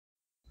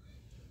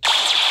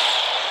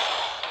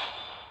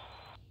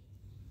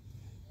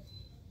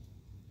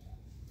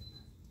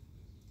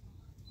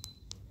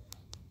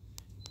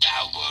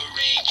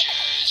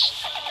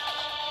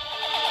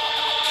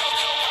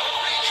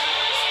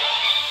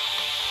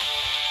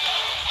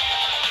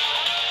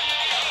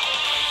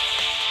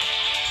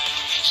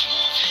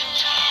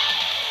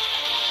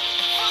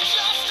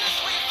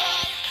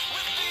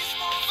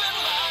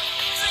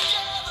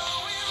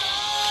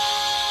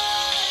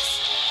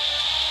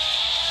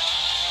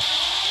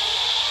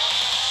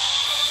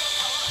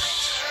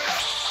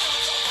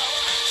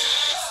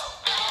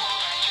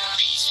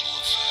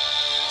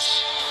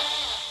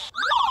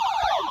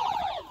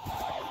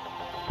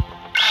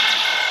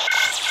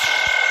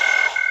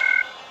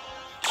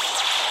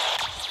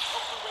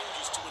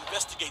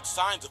investigate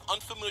signs of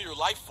unfamiliar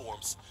life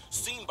forms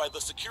seen by the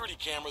security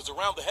cameras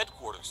around the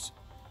headquarters.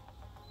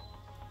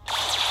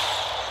 I've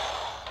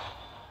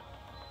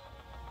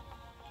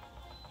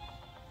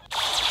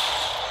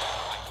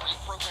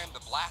reprogrammed the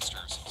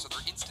blasters so they're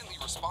instantly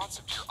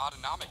responsive to your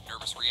autonomic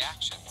nervous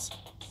reactions.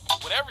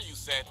 Whatever you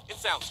said, it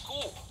sounds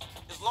cool,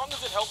 as long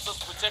as it helps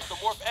us protect the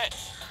Morph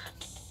X.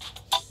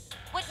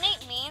 What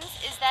Nate means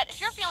is that if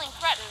you're feeling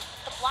threatened,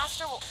 the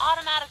blaster will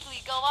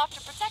automatically go off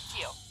to protect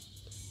you.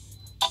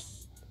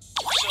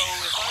 So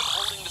if I'm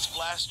holding this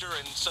blaster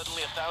and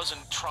suddenly 1,000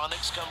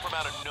 Tronics come from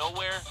out of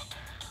nowhere?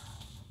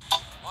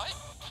 What?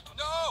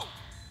 No!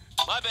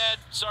 My bad.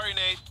 Sorry,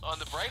 Nate. On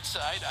the bright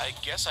side, I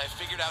guess I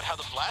figured out how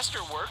the blaster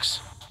works.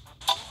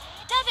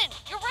 Devin,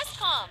 your wrist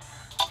comm.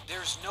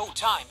 There's no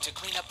time to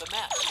clean up the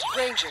mess.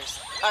 Rangers,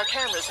 our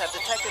cameras have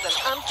detected an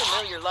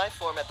unfamiliar life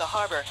form at the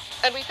harbor,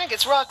 and we think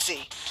it's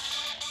Roxy.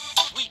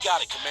 We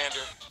got it,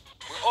 Commander.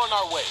 We're on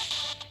our way.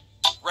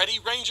 Ready,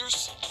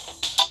 Rangers?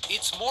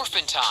 It's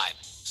morphin' time.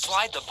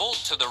 Slide the bolt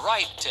to the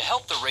right to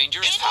help the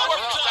Rangers It's power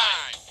Morph up.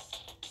 time!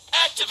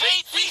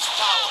 Activate beast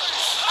power!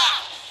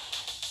 Ha!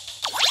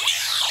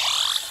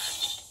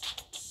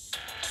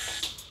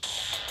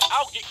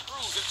 I'll get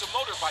Cruz into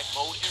motorbike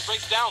mode and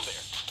race down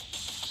there.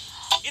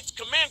 It's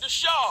Commander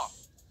Shaw!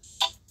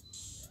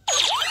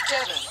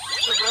 Devin,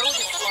 the road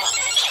is blocked.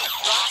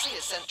 Roxy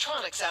has sent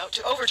Tronics out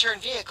to overturn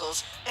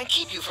vehicles and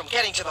keep you from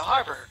getting to the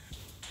harbor.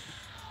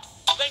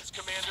 Thanks,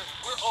 Commander.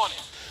 We're on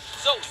it.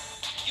 Zoe,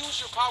 use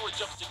your power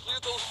jumps to clear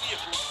those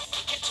vehicles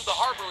and get to the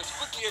harbor as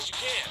quickly as you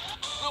can.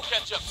 We'll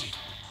catch up to you.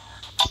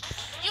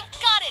 You've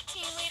got it,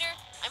 team leader.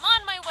 I'm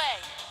on my way.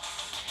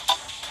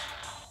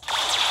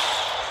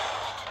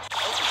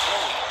 Help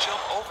Zoe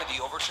jump over the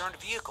overturned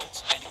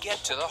vehicles and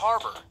get to the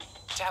harbor.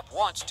 Tap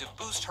once to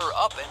boost her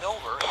up and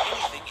over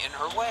anything in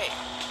her way.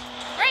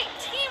 Great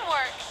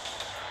teamwork.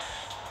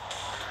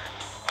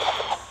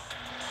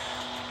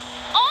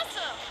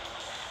 Awesome.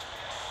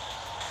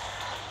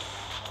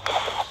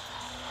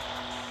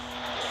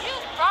 You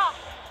rock.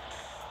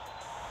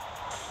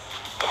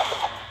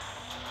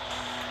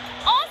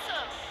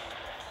 Awesome.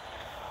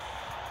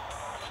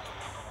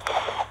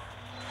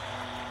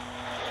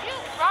 You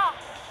rock.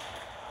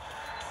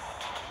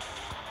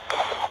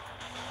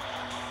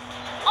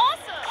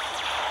 Awesome.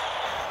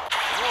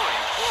 You're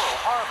in Coral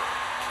Harbor.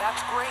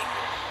 That's great.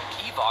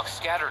 Evox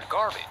scattered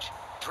garbage.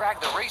 Drag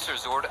the Racer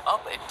Zord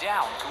up and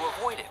down to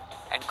avoid it,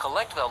 and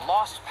collect the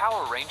lost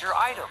Power Ranger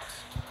items.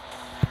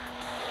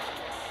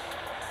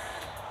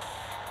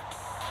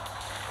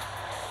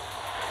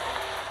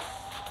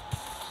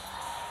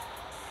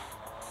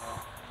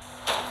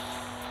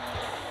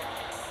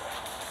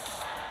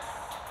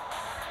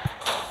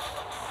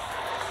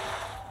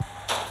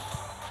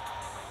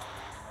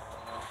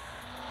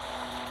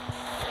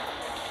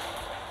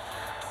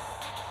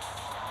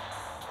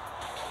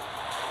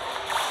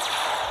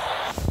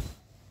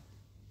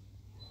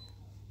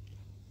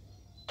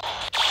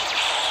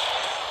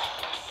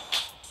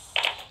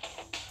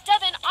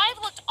 Devin, I've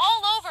looked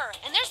all over,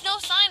 and there's no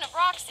sign of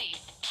Roxy.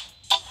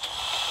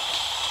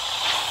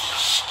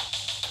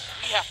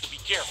 We have to be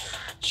careful.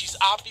 She's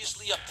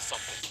obviously up to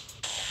something.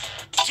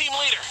 Team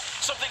leader,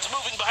 something's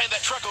moving behind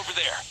that truck over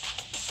there.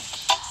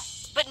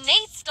 But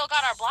Nate's still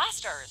got our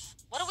blasters.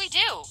 What do we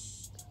do?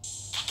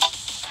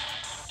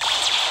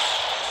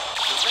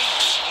 The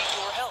Rangers need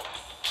your help.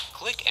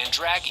 Click and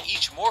drag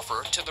each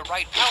morpher to the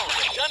right Power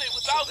Ranger Done it so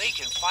without they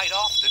can fight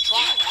off the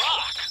Tronics.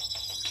 Rock!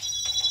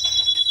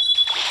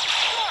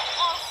 You're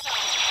awesome.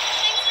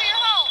 Thanks for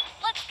your help.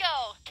 Let's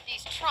go.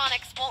 These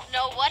Tronics won't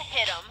know what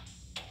hit them.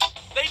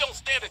 They don't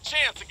stand a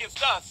chance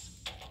against us.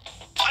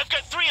 I've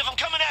got 3 of them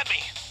coming at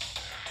me.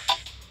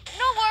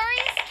 No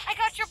worries. I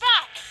got your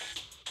back.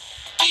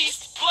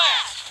 Beast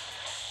Blast!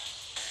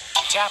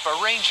 Tap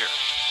a Ranger.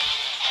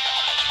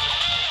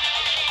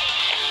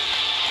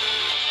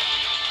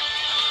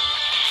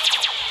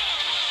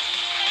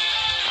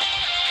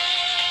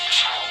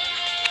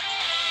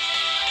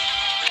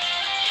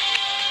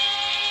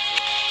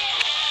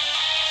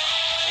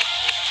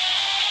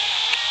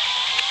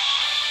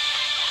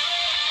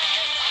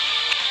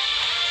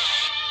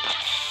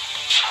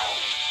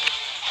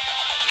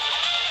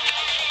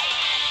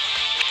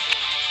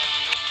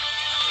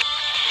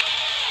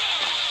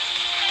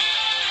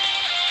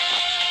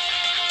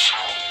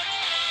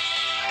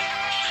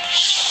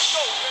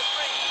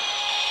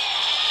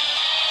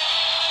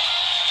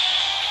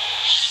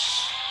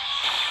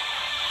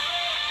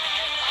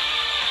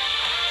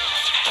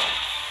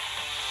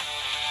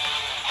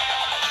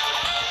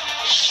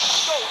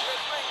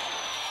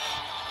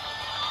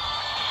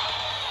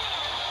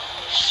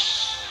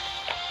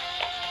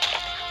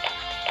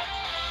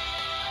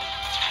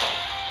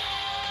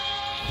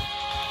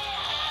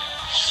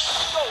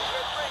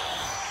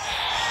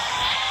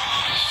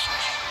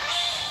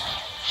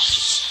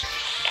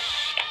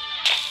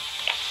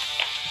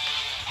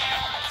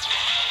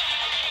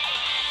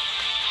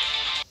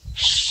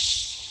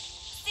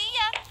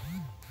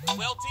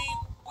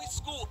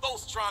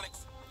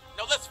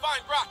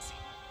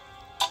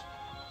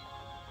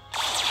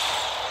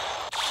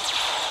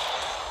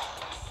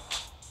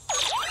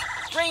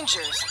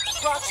 Rangers,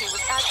 Roxy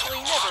was actually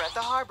never at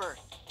the harbor.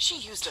 She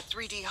used a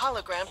 3D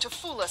hologram to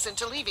fool us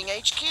into leaving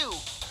HQ.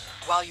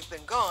 While you've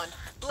been gone,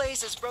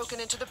 Blaze has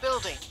broken into the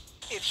building.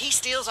 If he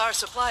steals our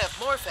supply of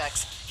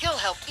Morphex, he'll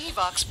help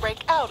Evox break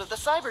out of the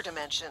cyber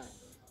dimension.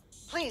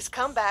 Please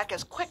come back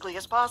as quickly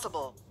as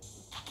possible.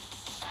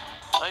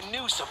 I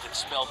knew something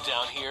smelled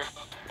down here,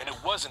 and it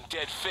wasn't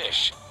dead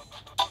fish.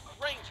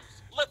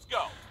 Rangers, let's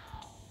go.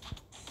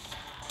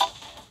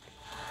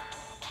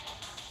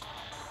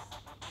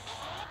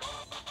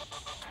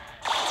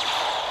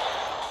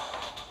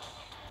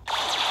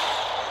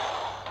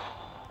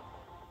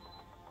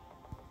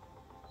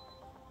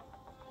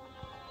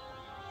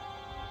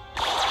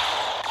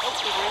 Help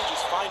the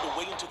Rangers find a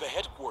way into the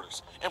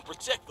headquarters and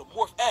protect the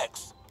Morph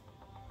X.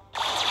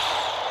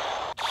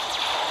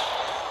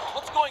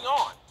 What's going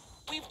on?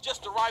 We've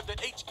just arrived at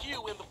HQ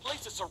and the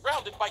place is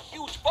surrounded by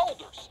huge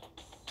boulders.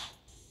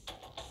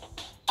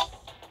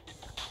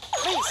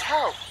 Please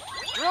help.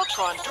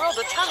 Drilltron drilled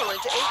a tunnel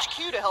into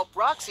HQ to help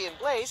Roxy and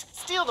Blaze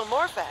steal the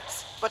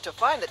Morphex. But to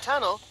find the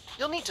tunnel,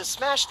 you'll need to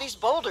smash these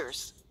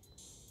boulders.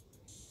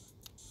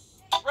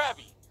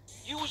 Rabby,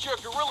 use your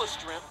gorilla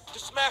strength to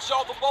smash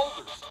all the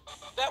boulders.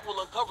 That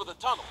will uncover the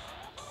tunnel.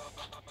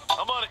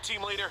 I'm on it,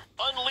 team leader.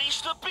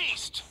 Unleash the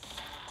beast!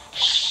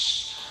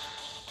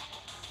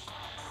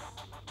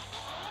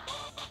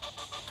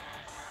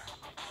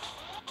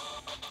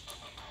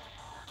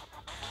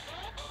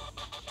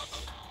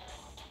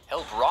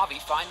 Help Ravi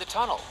find the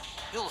tunnel.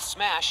 He'll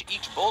smash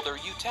each boulder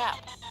you tap.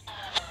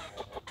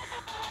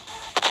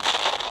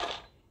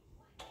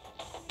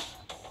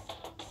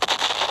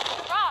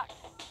 Rock!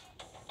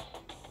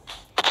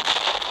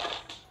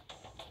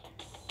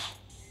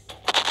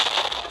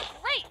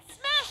 Great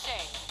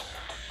smashing!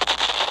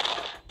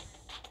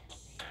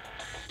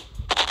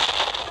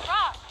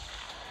 Rock!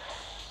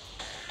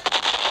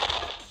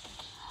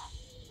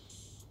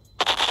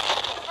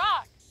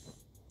 Rock!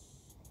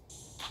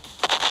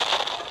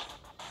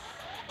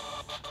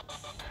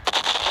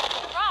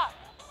 Rock!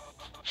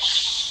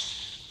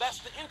 That's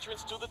the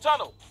entrance to the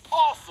tunnel.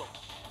 Awesome.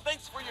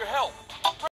 Thanks for your help.